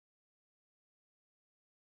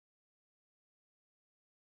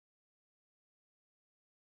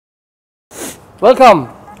Welcome,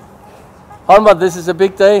 Holmbert. This is a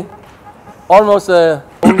big day. Almost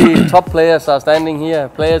only top players are standing here,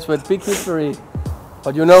 players with big history.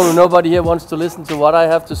 But you know, nobody here wants to listen to what I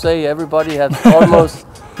have to say. Everybody has almost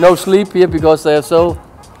no sleep here because they are so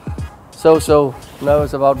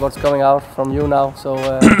nervous about what's coming out from you now. So,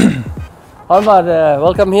 Holmbert,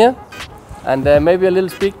 welcome here, and maybe a little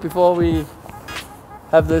speak before we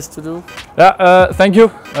have this to do. Yeah, thank you.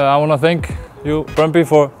 I want to thank you, Brøndby,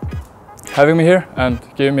 for having me here and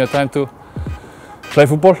giving me a time to play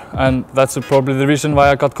football. And that's probably the reason why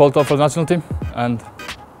I got called up for the national team. And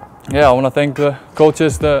yeah, I want to thank the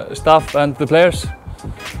coaches, the staff, and the players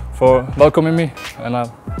for welcoming me. And I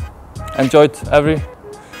enjoyed every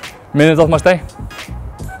minute of my stay.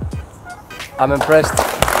 I'm impressed.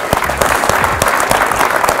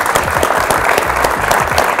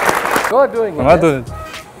 You are doing it. I'm not doing it.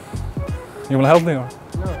 You want to help me or?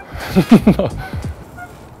 No. No.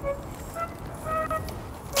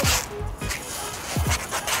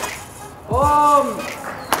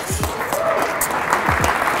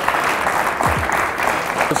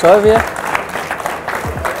 Så er vi her.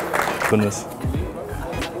 Goodness.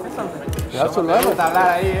 Ja, så løber.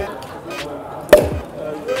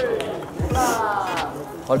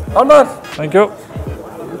 Holmbert. Thank you.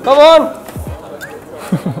 Come on.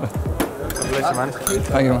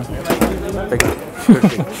 Thank you, man.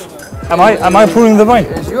 Am I pulling the point?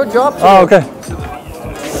 It's your job. Oh, okay.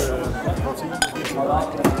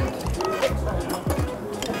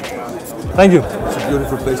 Thank you. It's a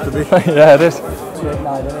beautiful place to be. Yeah, it is.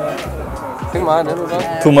 Ikke meget, det er.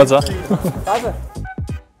 Too much, huh?